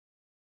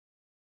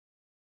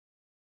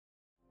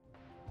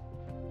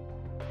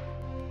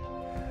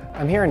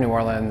I'm here in New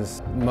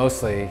Orleans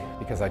mostly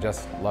because I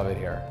just love it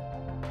here.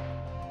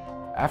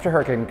 After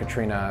Hurricane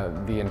Katrina,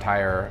 the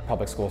entire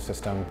public school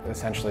system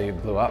essentially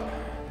blew up,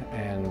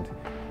 and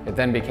it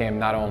then became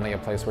not only a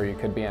place where you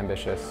could be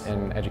ambitious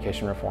in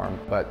education reform,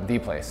 but the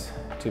place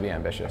to be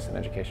ambitious in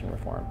education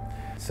reform.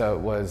 So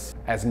it was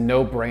as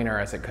no-brainer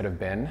as it could have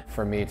been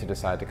for me to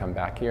decide to come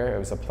back here. It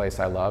was a place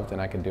I loved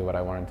and I could do what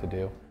I wanted to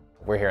do.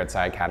 We're here at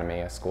Sci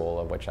Academy, a school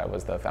of which I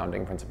was the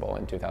founding principal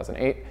in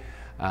 2008.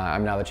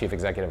 I'm now the Chief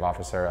Executive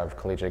Officer of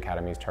Collegiate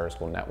Academy's Charter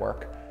School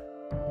Network.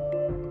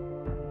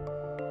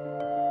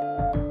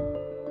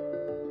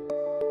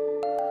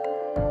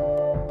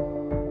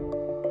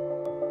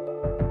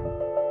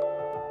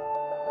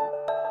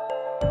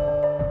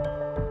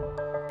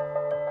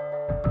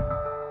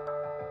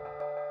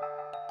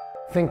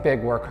 Think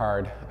big, work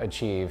hard,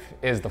 achieve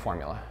is the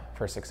formula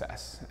for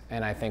success.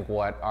 And I think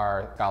what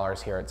our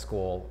scholars here at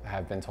school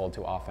have been told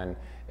too often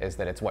is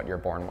that it's what you're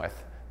born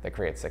with that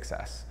creates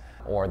success,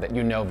 or that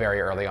you know very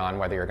early on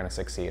whether you're going to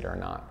succeed or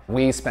not.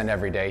 We spend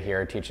every day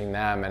here teaching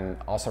them and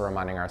also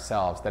reminding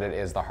ourselves that it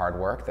is the hard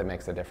work that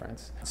makes the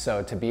difference.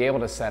 So to be able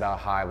to set a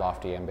high,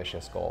 lofty,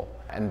 ambitious goal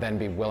and then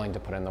be willing to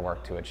put in the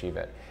work to achieve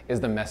it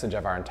is the message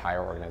of our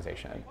entire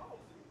organization.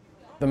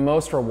 The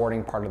most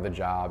rewarding part of the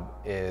job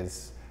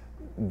is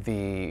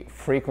the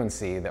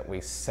frequency that we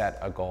set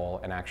a goal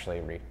and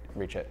actually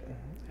reach it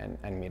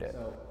and meet it.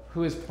 So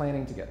who is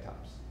planning to get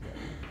tops?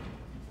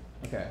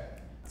 Okay.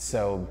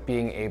 So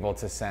being able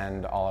to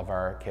send all of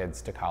our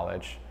kids to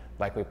college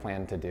like we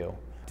plan to do,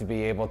 to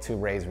be able to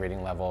raise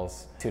reading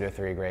levels 2 to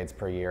 3 grades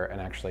per year and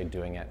actually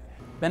doing it.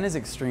 Ben is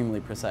extremely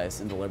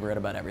precise and deliberate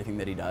about everything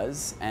that he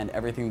does, and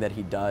everything that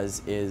he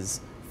does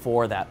is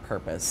for that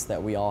purpose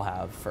that we all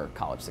have for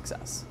college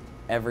success.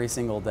 Every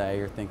single day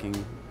you're thinking,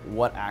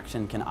 what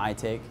action can I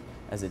take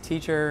as a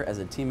teacher, as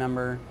a team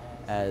member,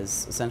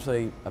 as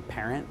essentially a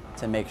parent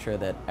to make sure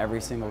that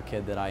every single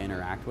kid that I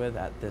interact with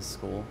at this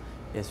school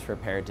is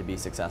prepared to be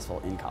successful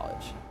in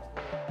college.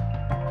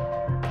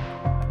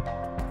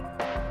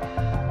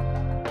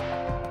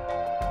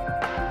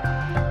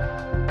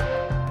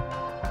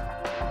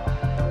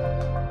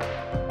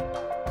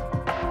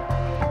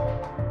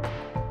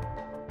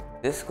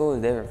 This school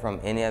is different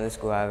from any other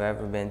school I've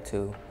ever been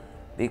to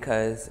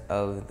because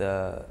of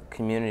the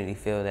community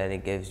feel that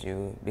it gives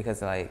you,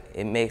 because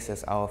it makes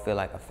us all feel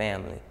like a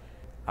family.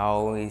 I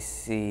always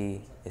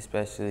see,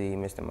 especially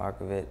Mr.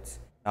 Marcovitz,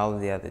 all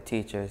of the other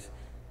teachers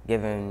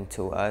giving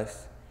to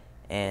us,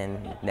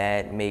 and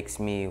that makes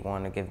me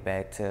want to give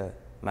back to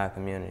my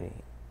community.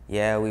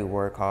 Yeah, we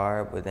work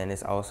hard, but then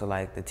it's also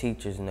like the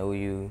teachers know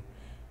you.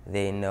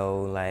 They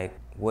know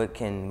what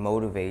can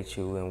motivate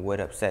you and what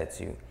upsets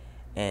you,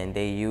 and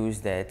they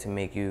use that to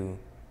make you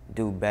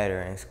do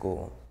better in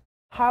school.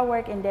 Hard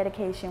work and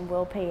dedication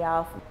will pay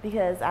off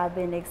because I've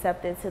been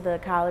accepted to the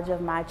college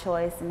of my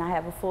choice and I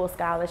have a full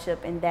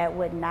scholarship, and that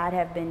would not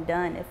have been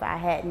done if I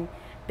hadn't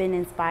been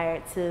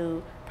inspired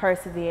to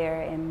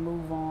persevere and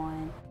move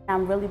on.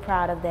 I'm really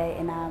proud of that,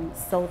 and I'm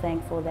so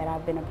thankful that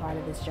I've been a part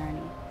of this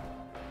journey.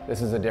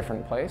 This is a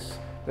different place.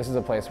 This is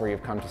a place where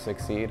you've come to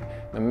succeed.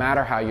 No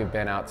matter how you've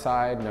been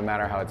outside, no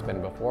matter how it's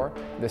been before,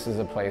 this is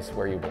a place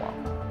where you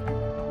belong.